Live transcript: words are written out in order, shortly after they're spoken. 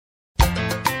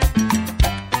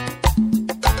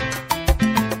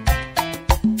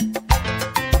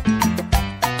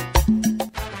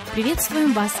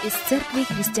Приветствуем вас из Церкви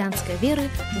Христианской Веры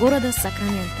города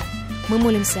Сакраменто. Мы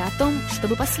молимся о том,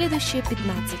 чтобы последующие 15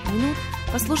 минут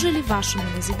послужили вашему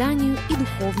назиданию и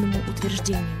духовному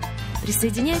утверждению.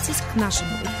 Присоединяйтесь к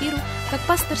нашему эфиру, как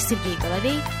пастор Сергей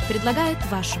Головей предлагает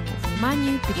вашему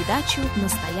вниманию передачу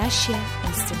 «Настоящая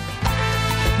истина».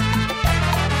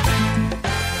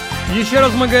 Еще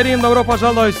раз мы говорим добро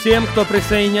пожаловать всем, кто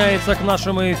присоединяется к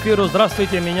нашему эфиру.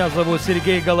 Здравствуйте, меня зовут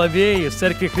Сергей Головей. Из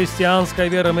Церкви Христианской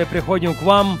Веры мы приходим к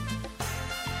вам.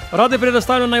 Рады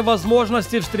предоставленной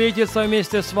возможности встретиться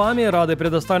вместе с вами, рады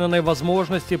предоставленной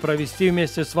возможности провести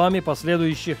вместе с вами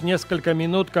последующих несколько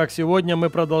минут, как сегодня мы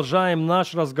продолжаем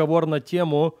наш разговор на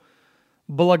тему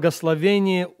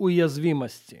 «Благословение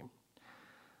уязвимости».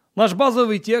 Наш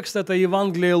базовый текст – это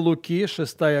Евангелие Луки,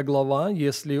 6 глава.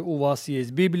 Если у вас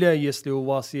есть Библия, если у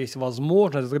вас есть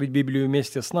возможность открыть Библию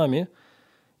вместе с нами,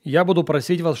 я буду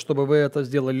просить вас, чтобы вы это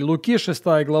сделали. Луки, 6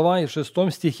 глава, и в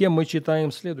 6 стихе мы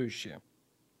читаем следующее.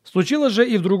 «Случилось же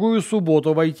и в другую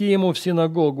субботу войти ему в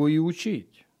синагогу и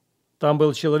учить. Там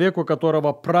был человек, у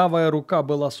которого правая рука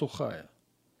была сухая.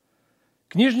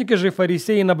 Книжники же и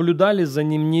фарисеи наблюдали за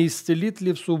ним, не исцелит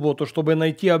ли в субботу, чтобы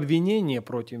найти обвинение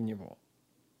против него.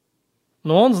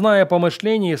 Но он, зная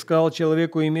помышления, сказал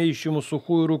человеку, имеющему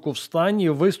сухую руку, встань и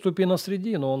выступи на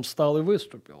средину. Он встал и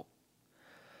выступил.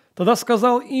 Тогда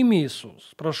сказал им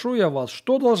Иисус, прошу я вас,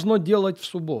 что должно делать в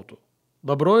субботу?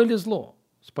 Добро или зло?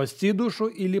 Спасти душу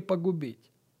или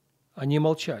погубить? Они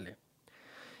молчали.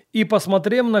 И,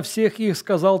 посмотрев на всех их,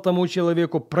 сказал тому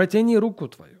человеку, протяни руку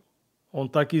твою. Он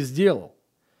так и сделал.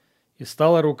 И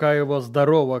стала рука его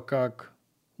здорова, как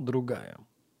другая.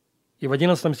 И в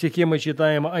 11 стихе мы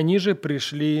читаем, они же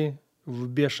пришли в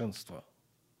бешенство.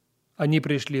 Они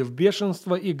пришли в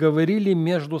бешенство и говорили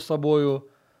между собою,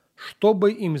 что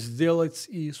бы им сделать с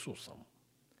Иисусом.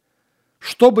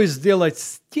 Что бы сделать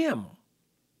с тем,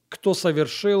 кто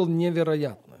совершил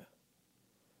невероятное.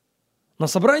 На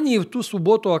собрании в ту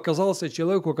субботу оказался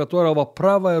человек, у которого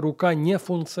правая рука не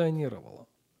функционировала.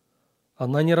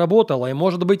 Она не работала, и,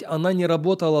 может быть, она не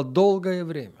работала долгое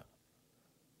время.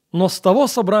 Но с того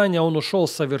собрания он ушел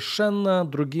совершенно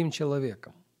другим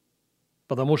человеком,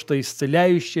 потому что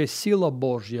исцеляющая сила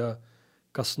Божья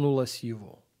коснулась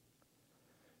его.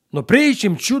 Но прежде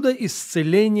чем чудо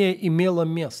исцеления имело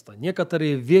место,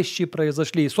 некоторые вещи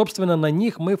произошли, и, собственно, на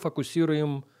них мы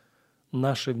фокусируем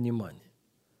наше внимание.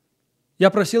 Я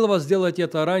просил вас сделать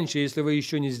это раньше, если вы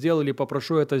еще не сделали,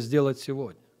 попрошу это сделать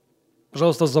сегодня.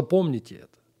 Пожалуйста, запомните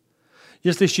это.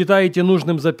 Если считаете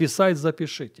нужным записать,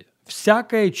 запишите.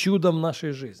 Всякое чудо в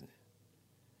нашей жизни,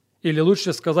 или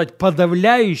лучше сказать,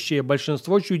 подавляющее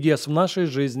большинство чудес в нашей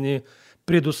жизни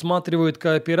предусматривают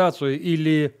кооперацию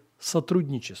или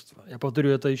сотрудничество. Я повторю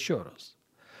это еще раз.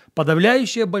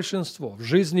 Подавляющее большинство в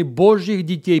жизни Божьих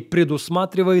детей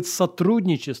предусматривает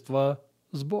сотрудничество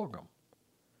с Богом.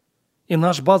 И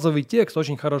наш базовый текст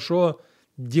очень хорошо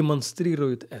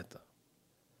демонстрирует это.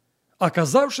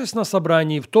 Оказавшись на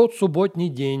собрании в тот субботний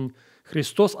день,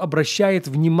 Христос обращает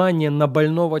внимание на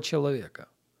больного человека.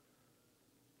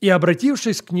 И,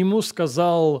 обратившись к нему,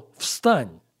 сказал,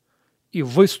 «Встань и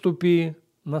выступи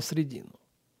на средину».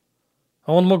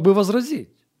 А он мог бы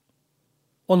возразить.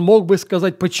 Он мог бы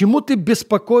сказать, «Почему ты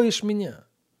беспокоишь меня?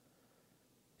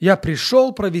 Я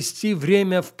пришел провести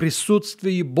время в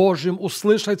присутствии Божьем,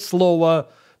 услышать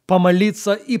Слово,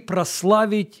 помолиться и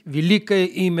прославить великое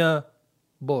имя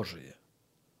Божие».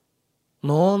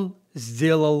 Но он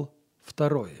сделал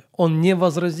второе. Он не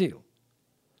возразил.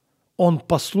 Он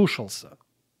послушался.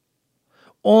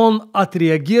 Он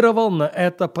отреагировал на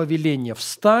это повеление.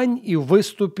 «Встань и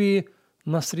выступи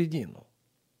на средину».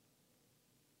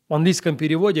 В английском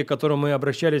переводе, к которому мы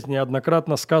обращались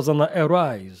неоднократно, сказано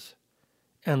 «arise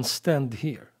and stand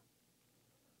here».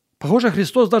 Похоже,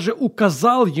 Христос даже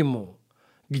указал ему,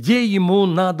 где ему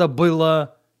надо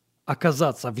было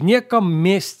оказаться. В неком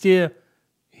месте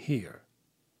here.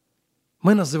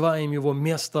 Мы называем его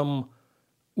местом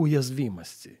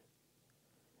уязвимости.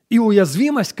 И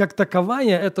уязвимость как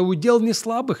таковая – это удел не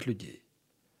слабых людей.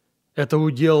 Это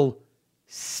удел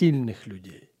сильных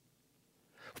людей.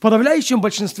 В подавляющем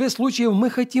большинстве случаев мы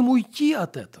хотим уйти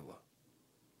от этого.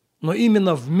 Но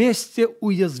именно в месте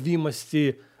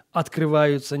уязвимости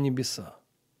открываются небеса.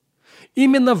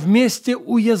 Именно в месте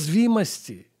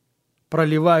уязвимости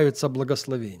проливаются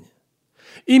благословения.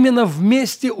 Именно в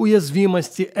месте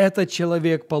уязвимости этот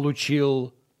человек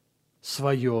получил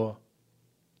свое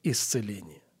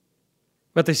исцеление.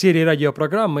 В этой серии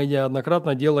радиопрограмм мы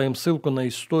неоднократно делаем ссылку на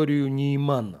историю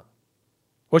Неемана.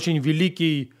 Очень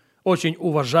великий, очень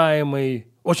уважаемый,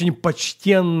 очень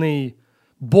почтенный,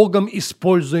 Богом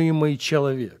используемый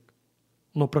человек,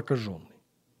 но прокаженный.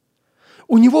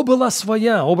 У него была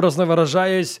своя, образно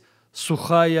выражаясь,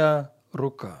 сухая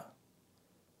рука.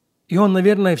 И он,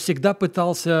 наверное, всегда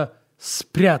пытался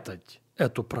спрятать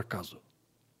эту проказу,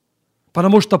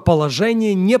 потому что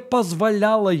положение не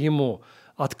позволяло ему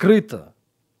открыто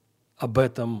об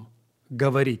этом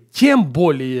говорить, тем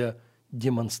более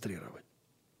демонстрировать.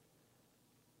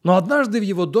 Но однажды в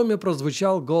его доме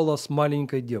прозвучал голос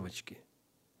маленькой девочки.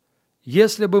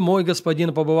 Если бы мой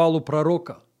господин побывал у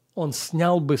пророка, он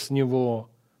снял бы с него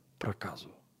проказу.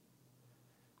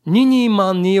 Ни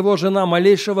Нейман, ни его жена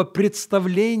малейшего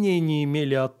представления не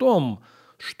имели о том,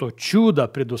 что чудо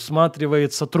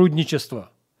предусматривает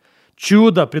сотрудничество.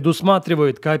 Чудо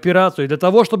предусматривает кооперацию. И для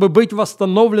того, чтобы быть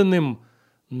восстановленным,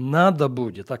 надо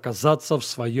будет оказаться в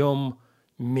своем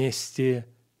месте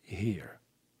here.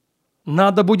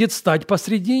 Надо будет стать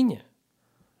посредине.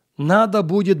 Надо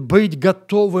будет быть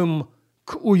готовым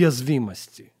к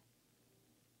уязвимости.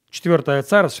 4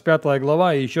 Царств, 5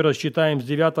 глава, и еще раз читаем с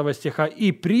 9 стиха.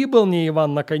 «И прибыл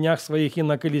Неиван на конях своих и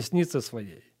на колеснице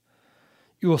своей,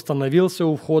 и установился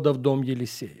у входа в дом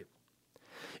Елисеев.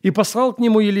 И послал к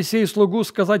нему Елисей слугу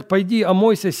сказать: пойди,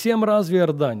 омойся 7 раз в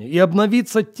Иордане, и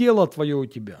обновится тело твое у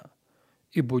тебя,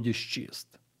 и будешь чист.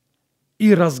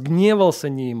 И разгневался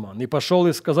Нейман, и пошел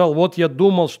и сказал: вот я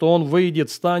думал, что он выйдет,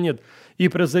 станет и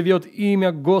призовет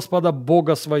имя Господа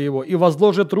Бога своего, и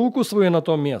возложит руку свою на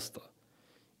то место,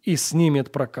 и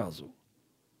снимет проказу.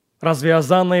 Разве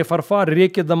Азанна и Фарфар,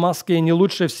 реки Дамасские, не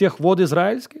лучше всех вод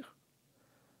израильских?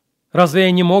 Разве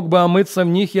я не мог бы омыться в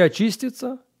них и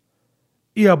очиститься?»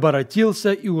 И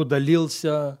оборотился и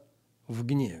удалился в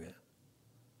гневе.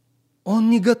 Он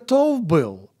не готов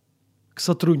был к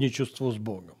сотрудничеству с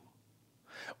Богом.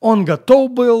 Он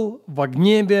готов был во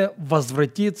гневе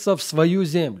возвратиться в свою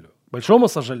землю, к большому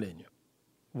сожалению,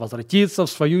 возвратиться в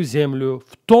свою землю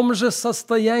в том же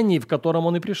состоянии, в котором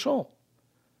он и пришел.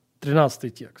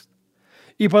 13 текст.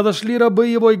 «И подошли рабы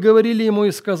его и говорили ему,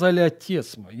 и сказали: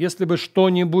 отец мой, если бы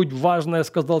что-нибудь важное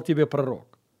сказал тебе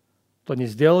пророк, то не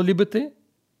сделал ли бы ты?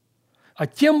 А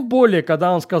тем более,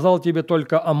 когда он сказал тебе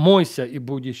только: омойся и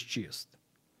будешь чист.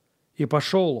 И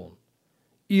пошел он,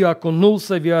 и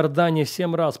окунулся в Иордане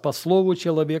 7 раз по слову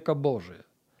человека Божия,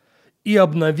 и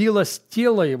обновилось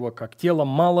тело его, как тело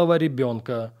малого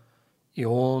ребенка, и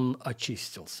он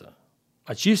очистился».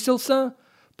 Очистился,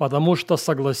 потому что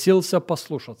согласился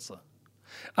послушаться.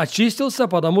 Очистился,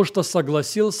 потому что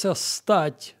согласился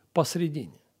стать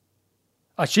посредине.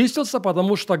 Очистился,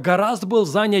 потому что гораздо был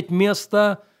занять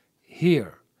место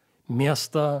here,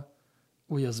 место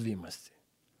уязвимости.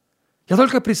 Я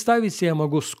только представить себе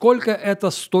могу, сколько это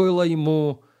стоило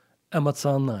ему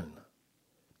эмоционально.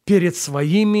 Перед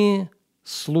своими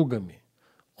слугами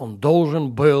он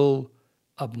должен был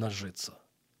обнажиться.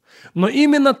 Но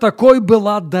именно такой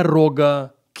была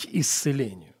дорога к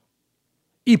исцелению.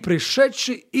 И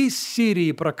пришедший из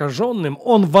Сирии прокаженным,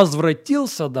 он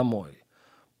возвратился домой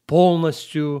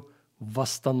полностью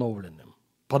восстановленным,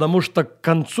 потому что к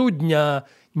концу дня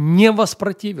не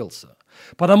воспротивился,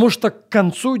 потому что к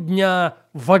концу дня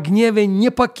во гневе не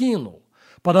покинул,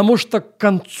 потому что к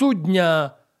концу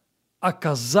дня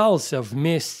оказался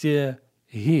вместе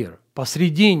here,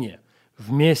 посредине,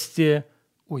 вместе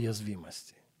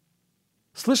уязвимости.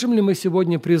 Слышим ли мы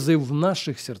сегодня призыв в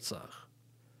наших сердцах?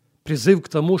 Призыв к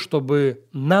тому, чтобы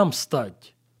нам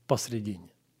стать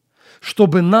посредине,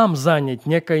 чтобы нам занять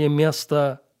некое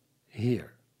место here,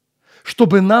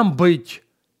 чтобы нам быть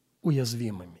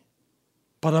уязвимыми,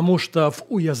 потому что в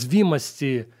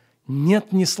уязвимости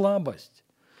нет ни слабость,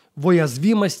 в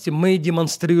уязвимости мы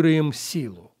демонстрируем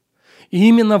силу. И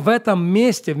именно в этом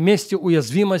месте, в месте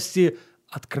уязвимости,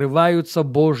 открываются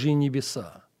Божьи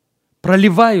небеса,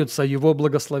 проливаются Его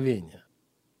благословения,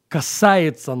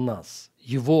 касается нас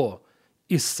Его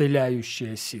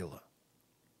исцеляющая сила.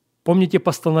 Помните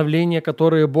постановления,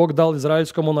 которые Бог дал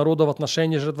израильскому народу в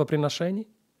отношении жертвоприношений?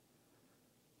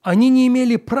 Они не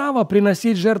имели права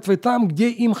приносить жертвы там, где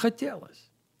им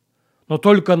хотелось, но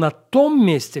только на том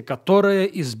месте, которое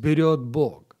изберет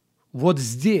Бог. Вот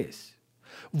здесь,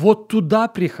 вот туда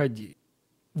приходи,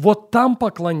 вот там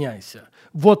поклоняйся,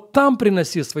 вот там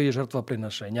приноси свои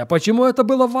жертвоприношения. А почему это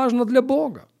было важно для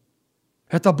Бога?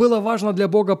 Это было важно для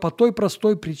Бога по той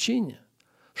простой причине,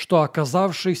 что,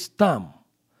 оказавшись там,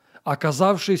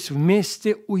 оказавшись в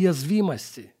месте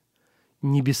уязвимости,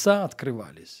 небеса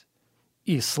открывались,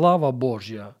 и слава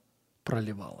Божья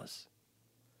проливалась.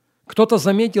 Кто-то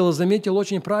заметил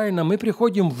очень правильно: мы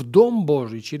приходим в Дом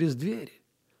Божий через двери,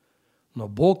 но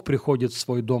Бог приходит в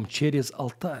свой дом через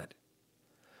алтарь,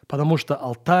 потому что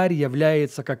алтарь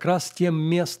является как раз тем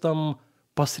местом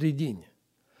посредине,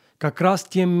 как раз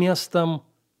тем местом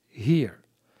here,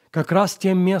 как раз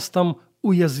тем местом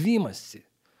уязвимости,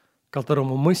 к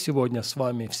которому мы сегодня с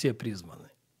вами все призваны.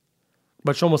 К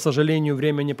большому сожалению,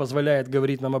 время не позволяет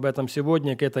говорить нам об этом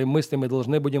сегодня. К этой мысли мы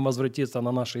должны будем возвратиться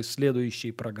на нашей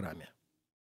следующей программе.